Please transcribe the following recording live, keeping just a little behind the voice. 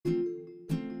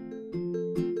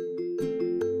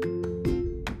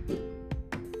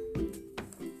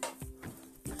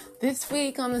This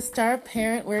week on The Star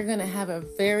Parent, we're going to have a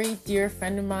very dear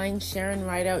friend of mine, Sharon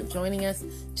Rideout, joining us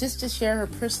just to share her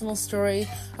personal story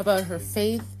about her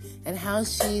faith and how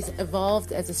she's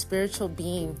evolved as a spiritual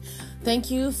being. Thank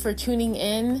you for tuning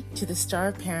in to The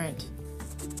Star Parent.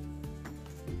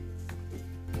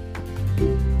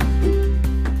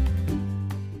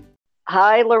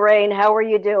 Hi, Lorraine. How are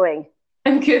you doing?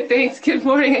 I'm good, thanks. Good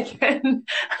morning again.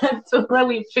 I'm so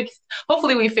glad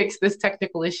hopefully we fixed this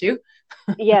technical issue.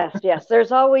 Yes.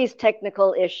 There's always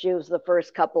technical issues the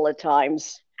first couple of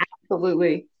times.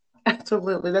 Absolutely.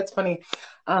 That's funny.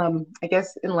 I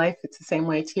guess in life it's the same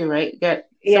way too, right? You got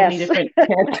so many different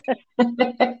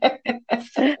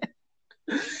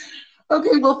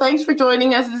Okay, well, thanks for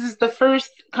joining us. This is the first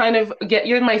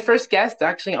you're my first guest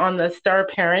actually on the Star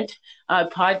Parent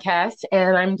podcast,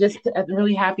 and I'm just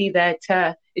really happy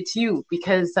that it's you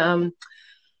because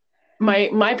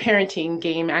my parenting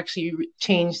game actually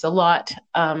changed a lot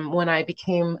when I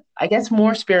became, I guess,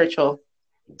 more spiritual.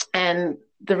 And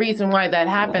the reason why that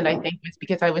happened, I think, was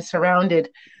because I was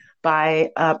surrounded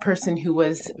by a person who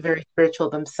was very spiritual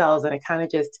themselves, and it kind of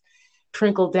just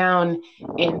trickled down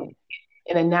in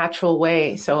a natural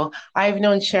way. So I've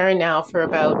known Sharon now for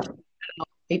about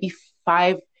maybe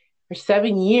 5 or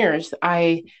 7 years.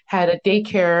 I had a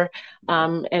daycare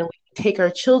and we take our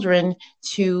children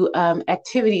to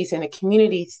activities in a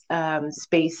community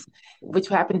space, which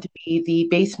happened to be the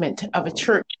basement of a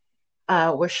church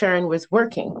where Sharon was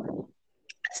working.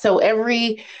 So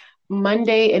every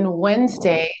Monday and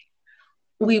Wednesday,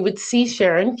 we would see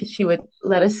Sharon because she would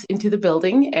let us into the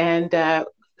building and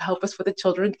help us with the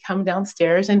children, come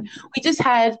downstairs. And we just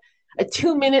had a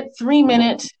 2-minute,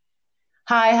 3-minute,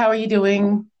 hi, how are you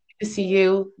doing? Good to see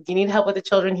you. Do you need help with the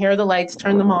children? Here are the lights,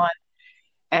 turn them on,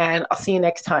 and I'll see you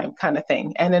next time kind of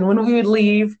thing. And then when we would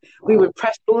leave, we would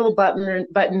press the little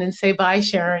button and say, bye,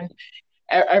 Sharon,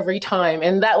 every time.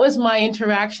 And that was my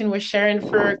interaction with Sharon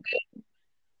for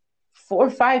 4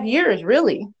 or 5 years,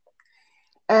 really.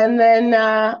 And then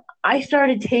I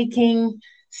started taking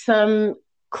some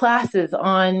classes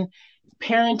on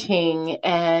parenting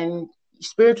and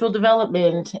spiritual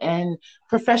development and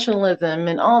professionalism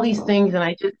and all these things. And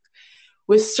I just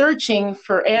was searching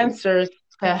for answers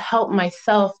to help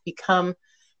myself become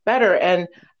better. And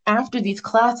after these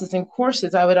classes and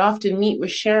courses, I would often meet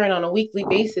with Sharon on a weekly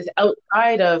basis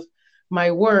outside of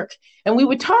my work. And we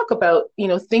would talk about,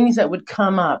 things that would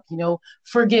come up,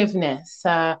 forgiveness,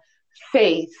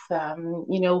 faith,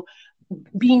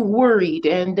 being worried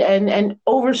and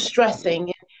overstressing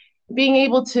and being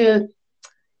able to,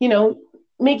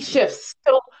 make shifts.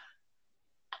 So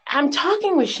I'm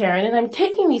talking with Sharon and I'm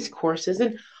taking these courses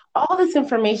and all this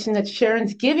information that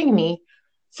Sharon's giving me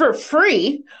for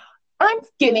free, I'm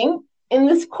getting in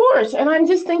this course. And I'm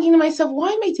just thinking to myself, why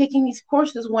am I taking these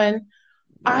courses when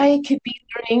I could be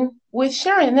learning with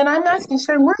Sharon? And then I'm asking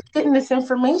Sharon, where are you getting this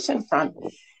information from?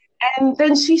 And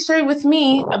then she shared with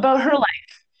me about her life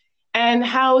and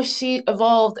how she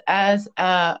evolved as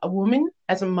a woman,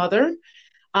 as a mother.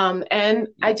 And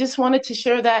I just wanted to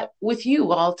share that with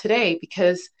you all today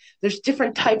because there's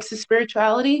different types of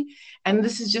spirituality, and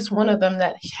this is just one of them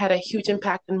that had a huge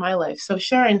impact in my life. So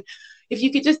Sharon, if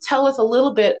you could just tell us a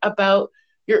little bit about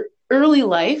your early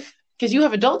life, because you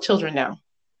have adult children now.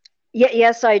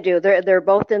 Yes, I do. They're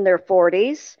both in their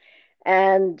 40s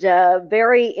and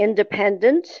very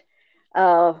independent.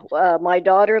 My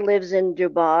daughter lives in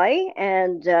Dubai,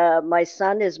 and my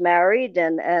son is married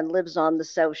and lives on the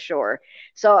South Shore.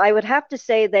 So I would have to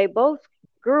say they both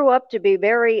grew up to be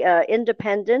very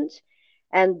independent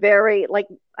and very,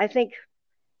 I think,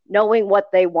 knowing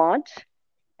what they want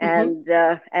and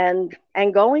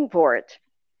going for it.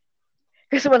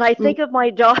 Because when I think of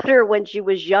my daughter when she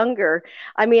was younger,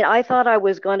 I thought I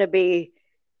was going to be,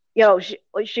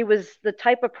 she was the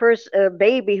type of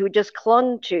baby who just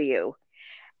clung to you.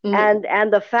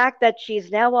 And the fact that she's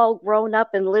now all grown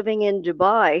up and living in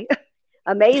Dubai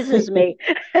amazes me.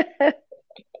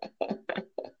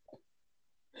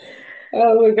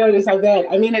 Oh my goodness, I bet.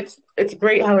 It's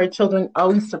great how our children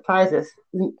always surprise us,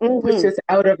 push us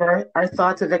out of our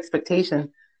thoughts of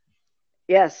expectation.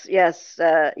 Yes,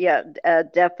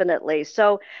 definitely.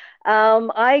 So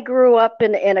I grew up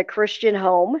in a Christian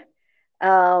home,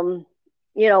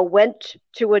 went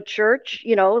to a church,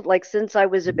 since I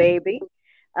was a baby.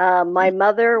 My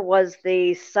mother was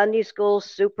the Sunday school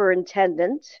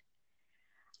superintendent.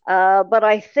 But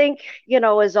I think,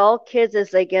 as all kids,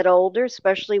 as they get older,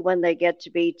 especially when they get to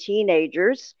be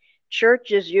teenagers,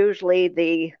 church is usually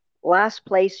the last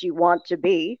place you want to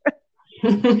be.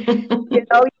 You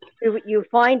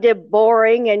find it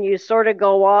boring and you sort of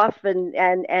go off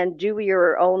and do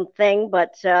your own thing.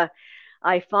 But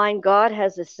I find God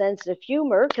has a sense of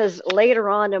humor because later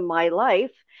on in my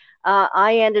life,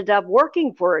 I ended up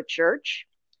working for a church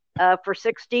for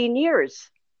 16 years,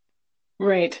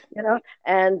 Right. you know,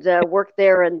 and worked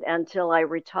there until I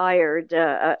retired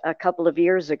a couple of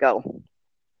years ago.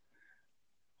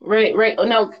 Right, right. Oh,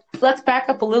 now let's back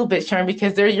up a little bit, Sharon,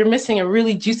 because there you're missing a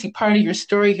really juicy part of your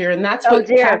story here, and that's Oh what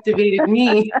dear. captivated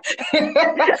me.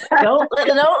 Don't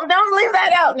leave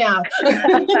that out now.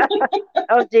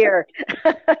 Oh dear.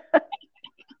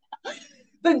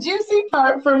 The juicy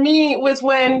part for me was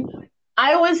when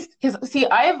I was, because see,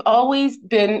 I've always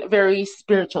been very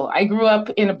spiritual. I grew up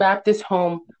in a Baptist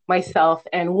home myself,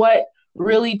 and what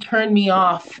really turned me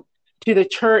off to the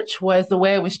church was the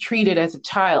way I was treated as a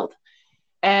child.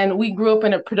 And we grew up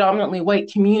in a predominantly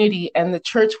white community, and the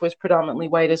church was predominantly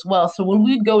white as well. So when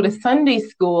we'd go to Sunday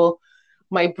school,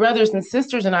 my brothers and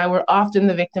sisters and I were often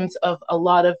the victims of a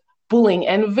lot of bullying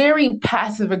and very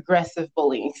passive aggressive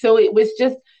bullying. So it was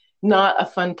just not a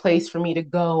fun place for me to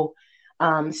go.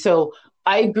 So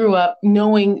I grew up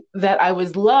knowing that I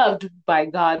was loved by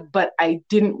God, but I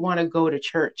didn't want to go to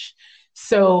church.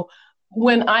 So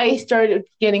when I started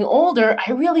getting older,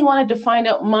 I really wanted to find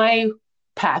out my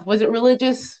path. Was it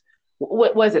religious?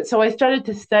 What was it? So I started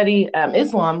to study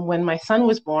Islam when my son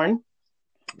was born,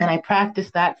 and I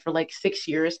practiced that for like 6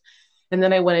 years. And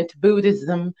then I went into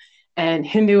Buddhism and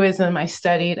Hinduism. I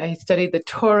studied the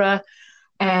Torah,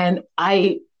 and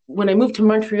when I moved to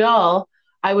Montreal,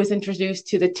 I was introduced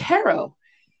to the tarot.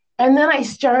 And then I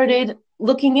started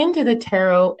looking into the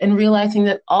tarot and realizing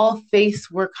that all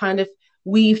faiths were kind of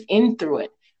weaved in through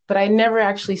it. But I never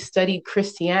actually studied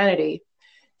Christianity.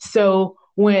 So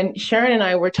when Sharon and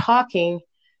I were talking,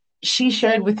 she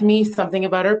shared with me something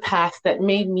about her past that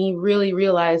made me really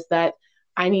realize that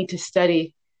I need to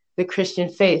study the Christian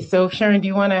faith. So, Sharon, do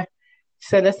you want to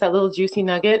send us that little juicy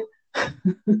nugget?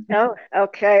 Oh,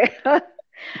 okay.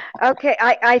 Okay,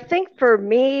 I think for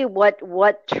me,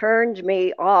 what turned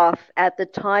me off at the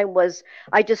time was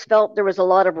I just felt there was a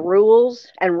lot of rules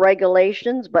and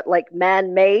regulations, but like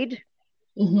man-made,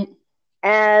 Mm-hmm.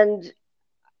 and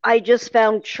I just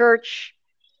found church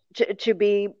to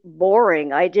be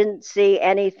boring. I didn't see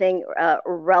anything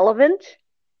relevant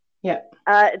Yeah.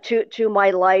 to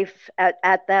my life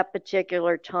at that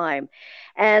particular time,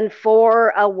 and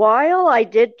for a while, I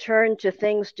did turn to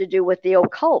things to do with the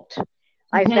occult.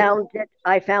 Mm-hmm.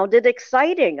 I found it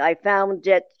exciting. I found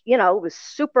it, it was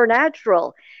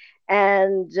supernatural,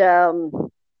 and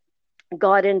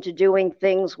got into doing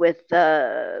things with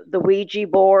the Ouija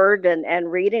board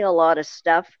and reading a lot of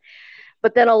stuff.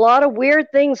 But then a lot of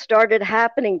weird things started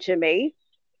happening to me,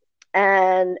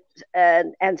 and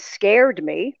and scared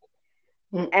me,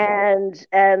 and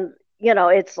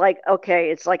it's like, okay,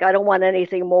 it's like I don't want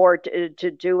anything more to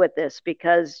do with this,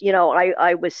 because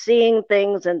I was seeing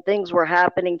things, and things were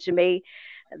happening to me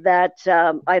that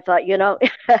I thought,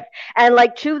 and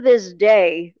like to this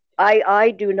day, I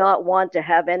do not want to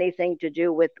have anything to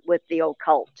do with the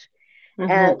occult.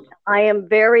 And Mm-hmm. I am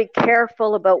very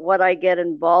careful about what I get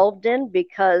involved in,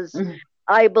 because Mm-hmm.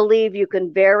 I believe you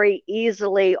can very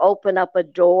easily open up a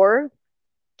door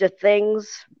to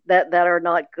things that are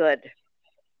not good.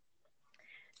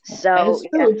 That So is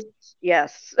yes, true.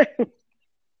 yes.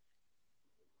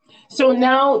 So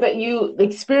now that you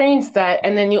experienced that,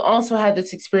 and then you also had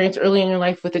this experience early in your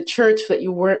life with a church that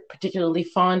you weren't particularly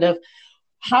fond of,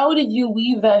 how did you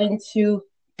weave that into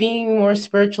being more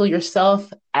spiritual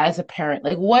yourself as a parent?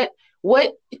 Like what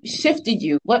shifted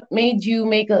you? What made you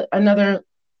make another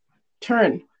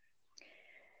turn?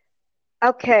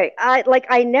 Okay,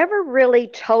 I never really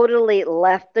totally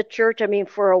left the church. I mean,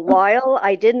 for a while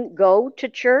I didn't go to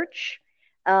church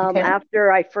Okay.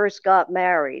 after I first got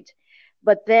married.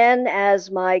 But then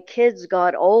as my kids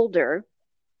got older,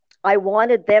 I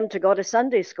wanted them to go to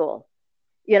Sunday school.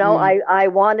 Mm. I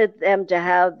wanted them to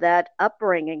have that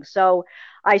upbringing. So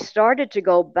I started to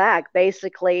go back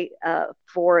basically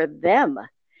for them,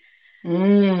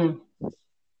 Mm.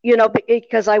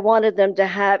 because I wanted them to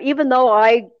have, even though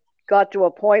I got to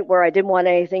a point where I didn't want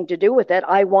anything to do with it,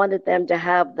 I wanted them to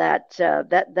have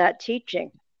that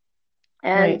teaching.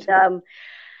 And Right.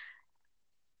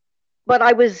 but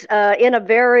I was in a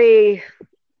very,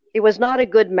 it was not a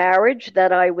good marriage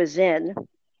that I was in.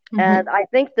 And Mm-hmm. I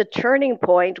think the turning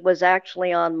point was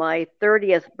actually on my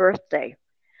 30th birthday.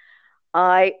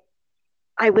 I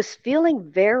I was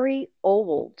feeling very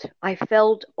old. I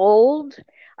felt old.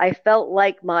 I felt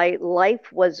like my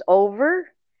life was over.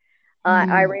 I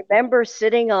Mm. remember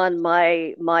sitting on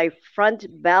my front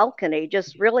balcony,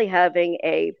 just really having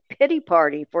a pity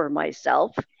party for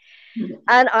myself,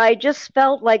 and I just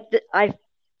felt like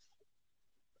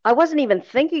I wasn't even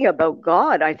thinking about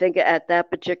God, I think, at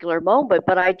that particular moment,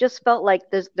 but I just felt like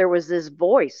there was this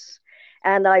voice,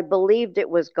 and I believed it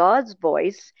was God's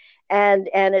voice, and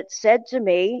it said to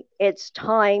me, it's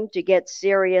time to get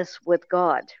serious with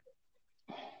God.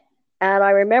 And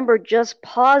I remember just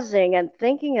pausing and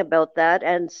thinking about that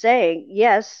and saying,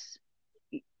 yes,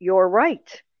 you're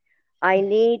right. I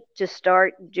need to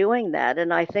start doing that.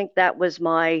 And I think that was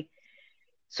my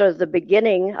sort of the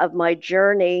beginning of my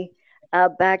journey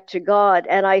back to God.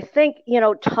 And I think,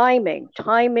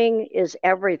 timing is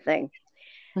everything,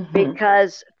 Mm-hmm.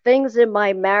 because things in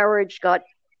my marriage got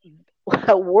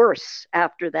worse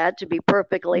after that, to be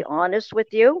perfectly honest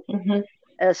with you, Mm-hmm.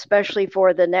 especially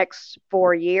for the next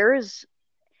 4 years.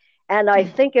 And I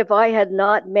think if I had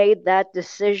not made that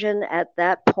decision at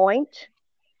that point,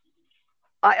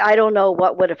 I don't know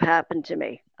what would have happened to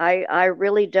me. I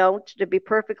really don't. To be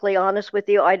perfectly honest with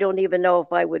you, I don't even know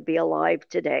if I would be alive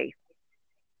today.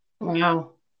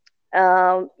 Wow.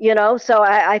 So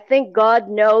I think God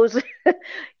knows,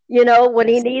 when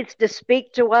He Yes. needs to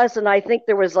speak to us. And I think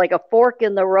there was like a fork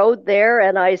in the road there.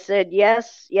 And I said,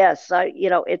 yes, yes,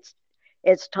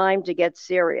 it's time to get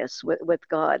serious with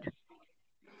God.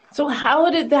 So how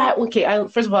did that? Okay,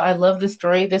 first of all, I love this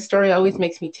story. This story always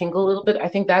makes me tingle a little bit. I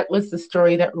think that was the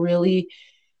story that really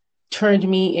turned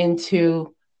me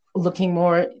into looking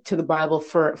more to the Bible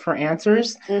for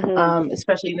answers, Hmm.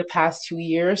 especially in the past 2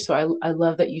 years. So I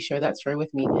love that you share that story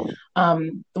with me.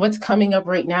 What's coming up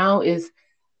right now is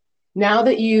now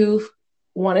that you've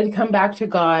wanted to come back to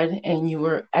God and you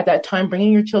were at that time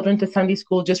bringing your children to Sunday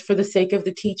school just for the sake of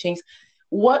the teachings,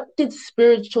 what did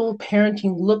spiritual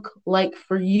parenting look like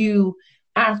for you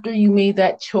after you made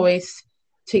that choice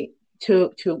to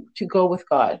to go with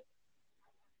God?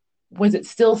 Was it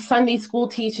still Sunday school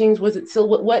teachings? Was it still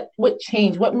what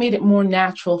changed? What made it more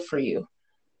natural for you?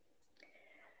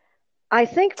 I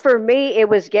think for me, it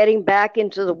was getting back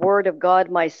into the Word of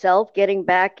God myself, getting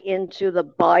back into the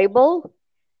Bible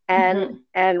and Mm-hmm.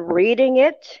 and reading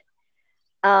it.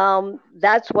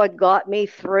 That's what got me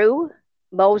through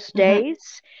most Mm-hmm.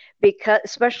 days, because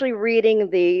especially reading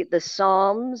the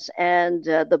Psalms and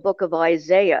the book of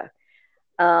Isaiah.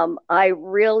 I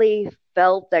really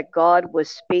felt that God was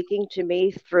speaking to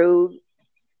me through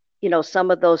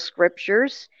some of those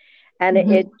scriptures, and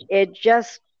it Mm-hmm. it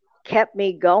just kept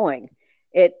me going.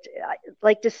 It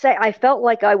like to say, I felt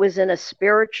like I was in a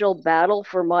spiritual battle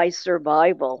for my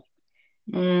survival.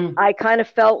 Mm. I kind of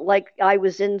felt like I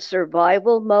was in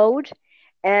survival mode,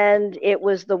 and it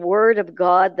was the word of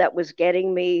God that was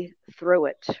getting me through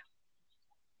it.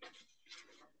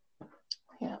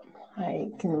 Yeah,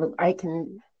 I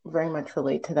can very much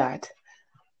relate to that.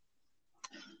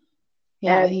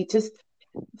 Yeah, And he just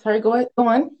sorry, go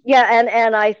on. yeah,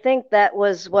 and I think that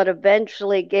was what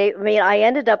eventually gave me. I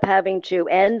ended up having to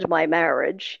end my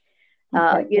marriage,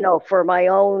 Okay. for my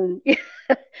own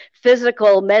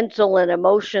physical, mental, and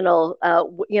emotional,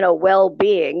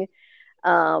 well-being.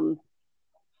 Um,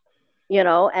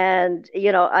 and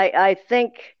I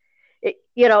think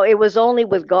it was only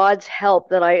with God's help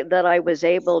that I was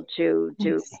able to to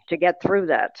Yes. to get through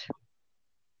that.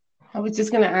 I was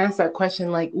just going to ask that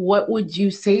question, like, what would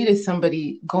you say to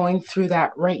somebody going through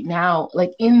that right now?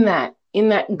 Like in that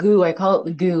goo, I call it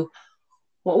the goo.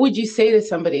 What would you say to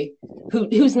somebody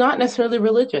who's not necessarily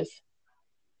religious?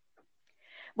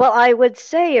 Well, I would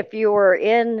say if you were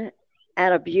in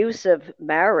an abusive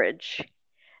marriage,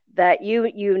 that you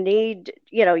need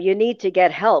to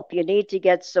get help, you need to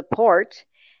get support,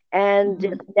 and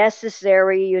if Mm-hmm.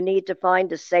 necessary, you need to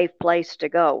find a safe place to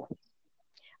go.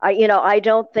 I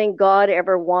don't think God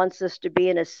ever wants us to be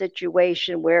in a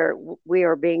situation where we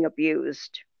are being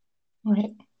abused.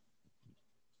 Right.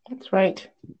 That's right.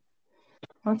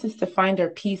 Wants us to find our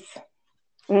peace.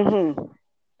 Hmm.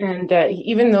 And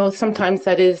even though sometimes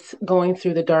that is going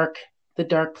through the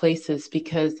dark places,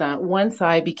 because once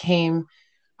I became,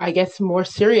 I guess, more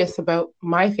serious about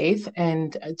my faith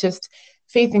and just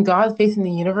faith in God, faith in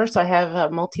the universe. I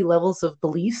have multi levels of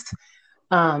beliefs.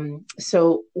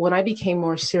 So when I became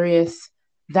more serious,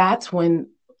 that's when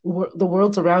the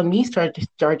worlds around me started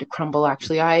to crumble.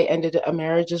 Actually, I ended a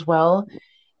marriage as well,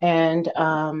 and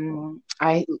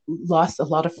I lost a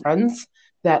lot of friends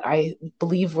that I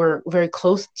believe were very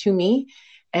close to me.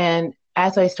 And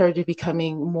as I started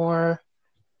becoming more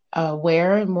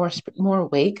aware and more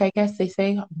awake, I guess they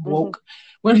say Hmm. woke.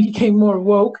 When I became more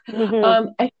woke, Hmm.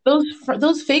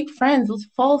 those fake friends, those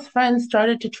false friends,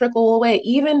 started to trickle away.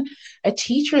 Even a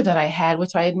teacher that I had,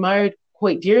 which I admired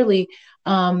quite dearly,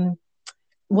 um,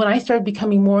 when I started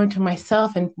becoming more into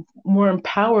myself and more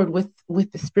empowered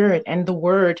with the spirit and the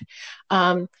word,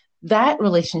 um, that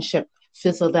relationship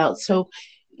fizzled out. So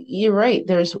you're right.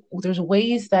 There's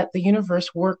ways that the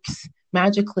universe works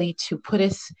magically to put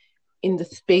us in the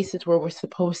spaces where we're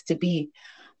supposed to be.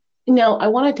 Now, I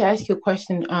wanted to ask you a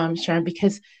question, Sharon,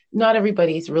 because not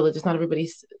everybody's religious, not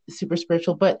everybody's super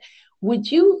spiritual, but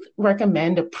would you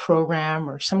recommend a program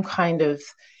or some kind of,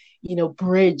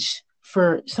 bridge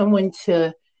for someone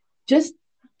to just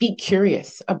be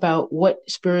curious about what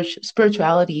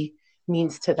spirituality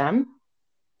means to them?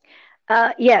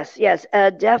 Yes, yes,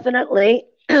 definitely.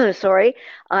 Sorry,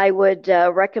 I would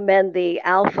recommend the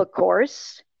Alpha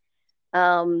course.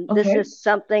 This Okay. is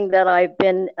something that I've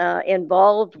been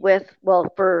involved with,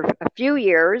 well, for a few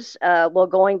years, well,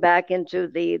 going back into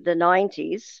the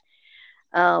 90s.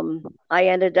 I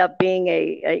ended up being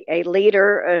a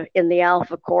leader in the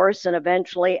Alpha course and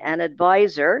eventually an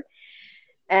advisor,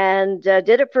 and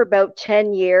did it for about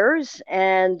 10 years.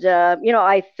 And,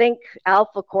 I think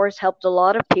Alpha course helped a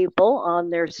lot of people on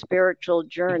their spiritual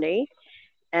journey.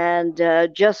 And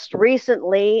just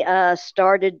recently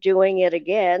started doing it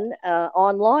again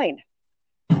online.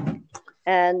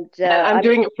 And I'm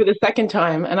doing it for the second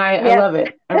time, and I yeah, love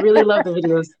it. I really love the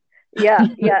videos. yeah,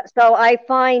 yeah. So I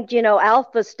find,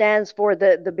 Alpha stands for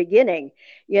the beginning,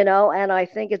 and I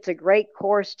think it's a great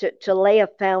course to lay a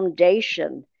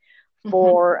foundation Hmm.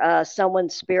 for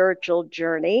someone's spiritual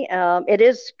journey. It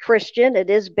is Christian. It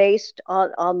is based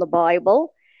on the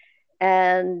Bible,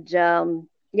 and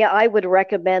yeah, I would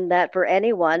recommend that for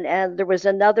anyone. And there was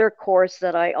another course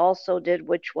that I also did,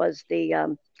 which was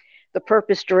the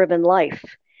purpose driven life,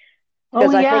 Oh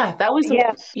because I think yeah, that was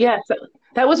yes, yes,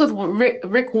 that was with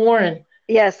Rick Warren.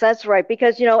 yes, that's right.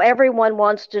 Because everyone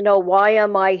wants to know, why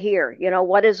am I here?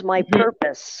 What is my Hmm.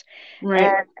 purpose? Right.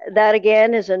 And that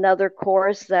again is another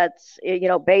course that's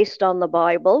based on the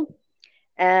Bible,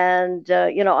 and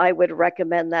I would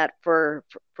recommend that for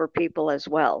people as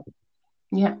well.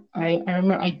 Yeah, I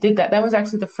remember I did that. That was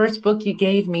actually the first book you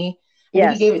gave me. I think you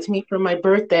Yes, gave it to me for my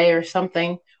birthday or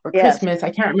something, or yes. Christmas.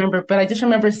 I can't remember, but I just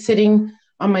remember sitting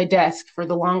on my desk for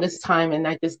the longest time and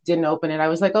I just didn't open it. I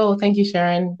was like, "Oh, thank you,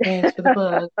 Sharon. Thanks for the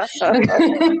book."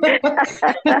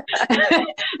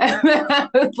 And then I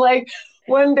was like,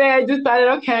 one day I decided,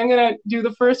 okay, I'm gonna do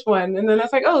the first one, and then I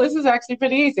was like, "Oh, this is actually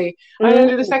pretty easy. I'm gonna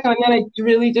do the Mm, second one." And then it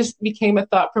really just became a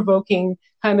thought-provoking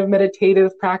kind of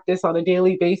meditative practice on a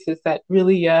daily basis that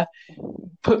really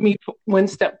put me one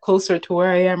step closer to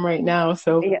where I am right now.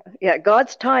 So, yeah, yeah.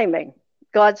 God's timing.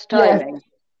 God's yes, timing.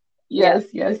 Yeah.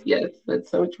 yes. That's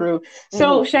so true. Hmm.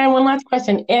 So, Sharon, one last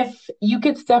question. If you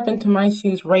could step into my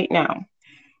shoes right now,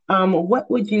 what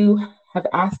would you have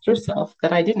asked yourself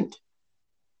that I didn't?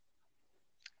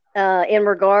 In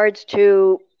regards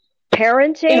to In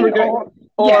parenting, regard,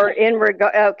 or yes. in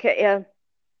regard, okay, yeah.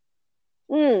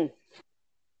 Mm,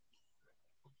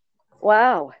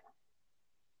 wow.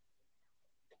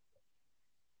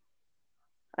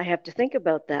 I have to think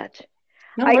about that.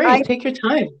 No I worries. Take your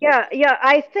time. Yeah, yeah.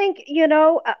 I think,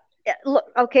 look,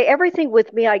 okay, everything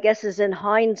with me, I guess, is in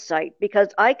hindsight,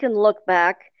 because I can look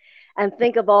back and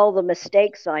think of all the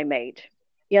mistakes I made.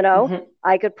 You know, Hmm.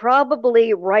 I could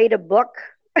probably write a book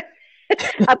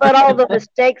about all the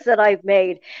mistakes that I've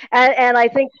made. And I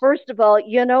think, first of all,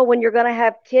 when you're going to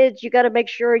have kids, you got to make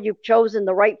sure you've chosen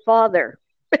the right father,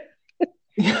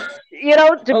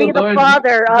 to Oh be the Lord,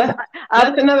 father that of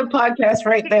that's another podcast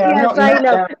right there. I'm yes, noting I that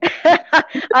know. down.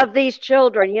 Of these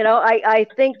children. I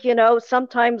think,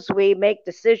 sometimes we make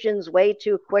decisions way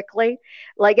too quickly.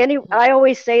 I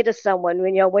always say to someone,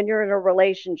 when you're in a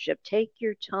relationship, take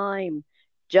your time.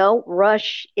 Don't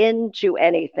rush into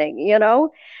anything,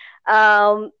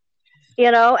 Um,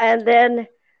 and then,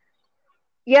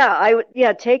 yeah, I would,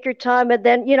 yeah, take your time. And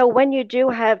then, when you do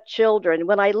have children,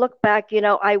 when I look back,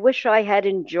 I wish I had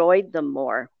enjoyed them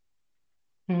more.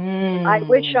 I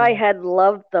wish I Mm. had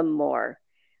loved them more.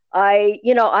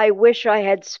 I wish I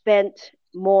had spent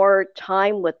more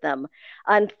time with them.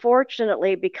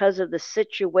 Unfortunately, because of the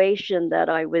situation that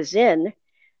I was in,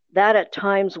 that at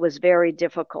times was very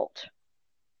difficult.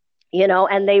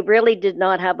 And they really did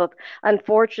not have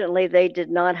unfortunately, they did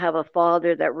not have a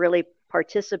father that really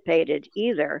participated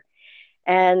either.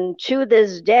 And to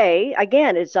this day,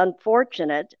 again, it's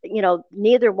unfortunate,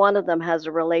 neither one of them has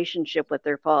a relationship with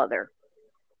their father.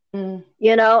 Mm.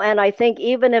 And I think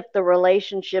even if the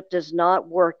relationship does not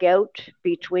work out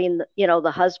between,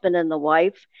 the husband and the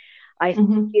wife, I think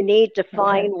Hmm. you need to Okay.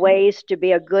 find ways to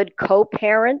be a good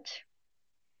co-parent,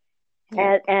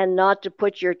 Yeah. and not to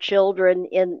put your children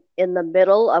in the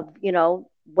middle of,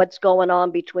 what's going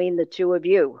on between the two of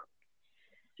you.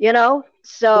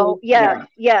 So Oh, yeah, yeah.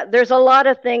 yeah, there's a lot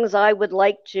of things I would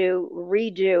like to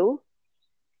redo,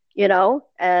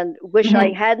 and wish I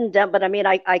Hmm. hadn't done, but I mean,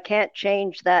 I can't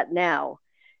change that now.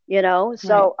 Right.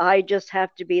 So I just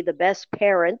have to be the best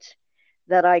parent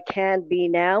that I can be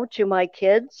now to my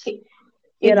kids,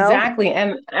 you know. Exactly.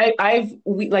 And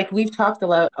we've talked a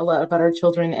lot about our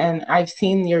children, and I've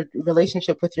seen your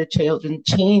relationship with your children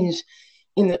change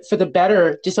for the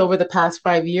better just over the past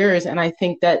 5 years. And I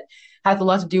think that has a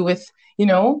lot to do with,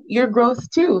 your growth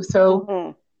too. So,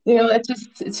 Hmm.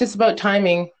 it's just about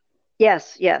timing.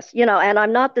 Yes, yes. And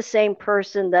I'm not the same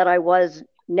person that I was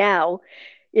now,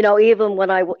 even when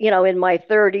in my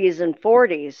 30s and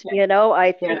 40s. Yeah.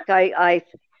 I Yeah. think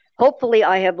hopefully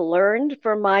I have learned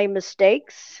from my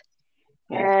mistakes.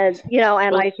 Yes.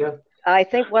 And Both you. I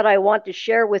think what I want to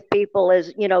share with people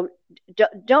is,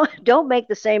 don't make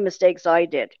the same mistakes I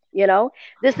did.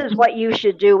 This is what you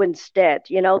should do instead.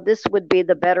 This would be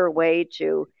the better way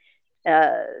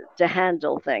uh, to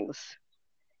handle things.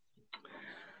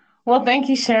 Well, thank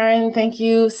you, Sharon. Thank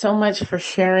you so much for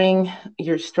sharing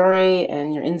your story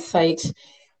and your insight.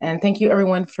 And thank you,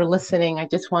 everyone, for listening. I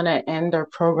just want to end our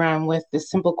program with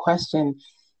this simple question: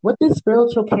 what does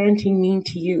spiritual parenting mean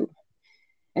to you?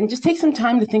 And just take some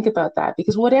time to think about that,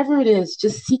 because whatever it is,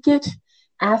 just seek it,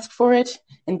 ask for it,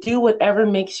 and do whatever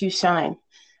makes you shine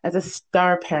as a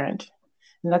star parent.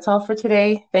 And that's all for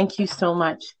today. Thank you so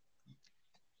much.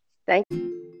 Thank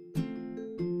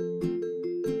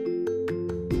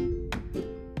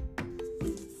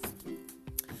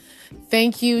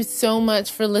Thank you so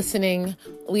much for listening.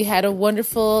 We had a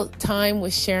wonderful time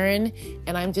with Sharon,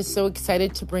 and I'm just so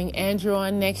excited to bring Andrew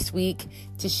on next week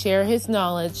to share his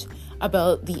knowledge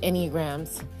about the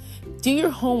Enneagrams. Do your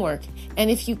homework,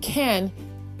 and if you can,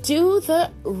 do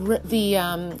the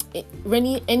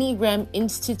Enneagram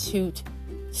Institute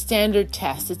standard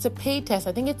test. It's a paid test.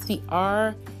 I think it's the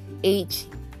RHETI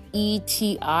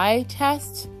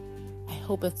test. I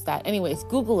hope it's that. Anyways,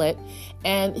 Google it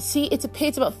and see. It's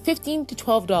about $15 to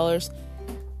 $12.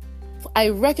 I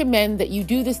recommend that you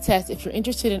do this test if you're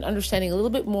interested in understanding a little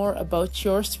bit more about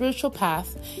your spiritual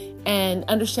path and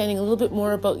understanding a little bit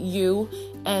more about you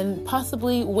and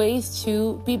possibly ways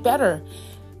to be better.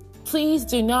 Please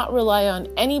do not rely on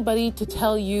anybody to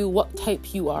tell you what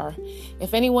type you are.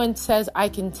 If anyone says, I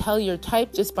can tell your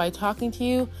type just by talking to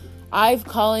you, I'm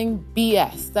calling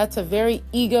BS. That's a very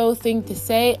ego thing to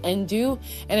say and do,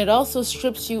 and it also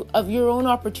strips you of your own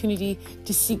opportunity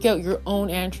to seek out your own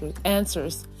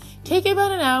answers. Take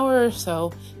about an hour or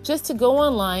so just to go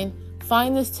online,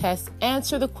 find this test,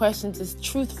 answer the questions as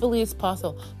truthfully as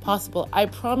possible. I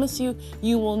promise you,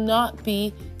 you will not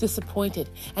be disappointed.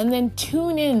 And then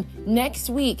tune in next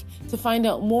week to find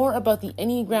out more about the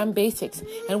Enneagram basics.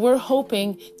 And we're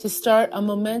hoping to start a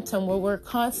momentum where we're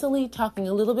constantly talking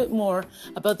a little bit more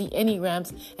about the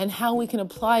Enneagrams and how we can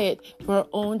apply it for our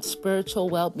own spiritual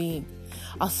well-being.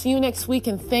 I'll see you next week,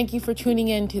 and thank you for tuning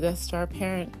in to The Star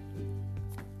Parent.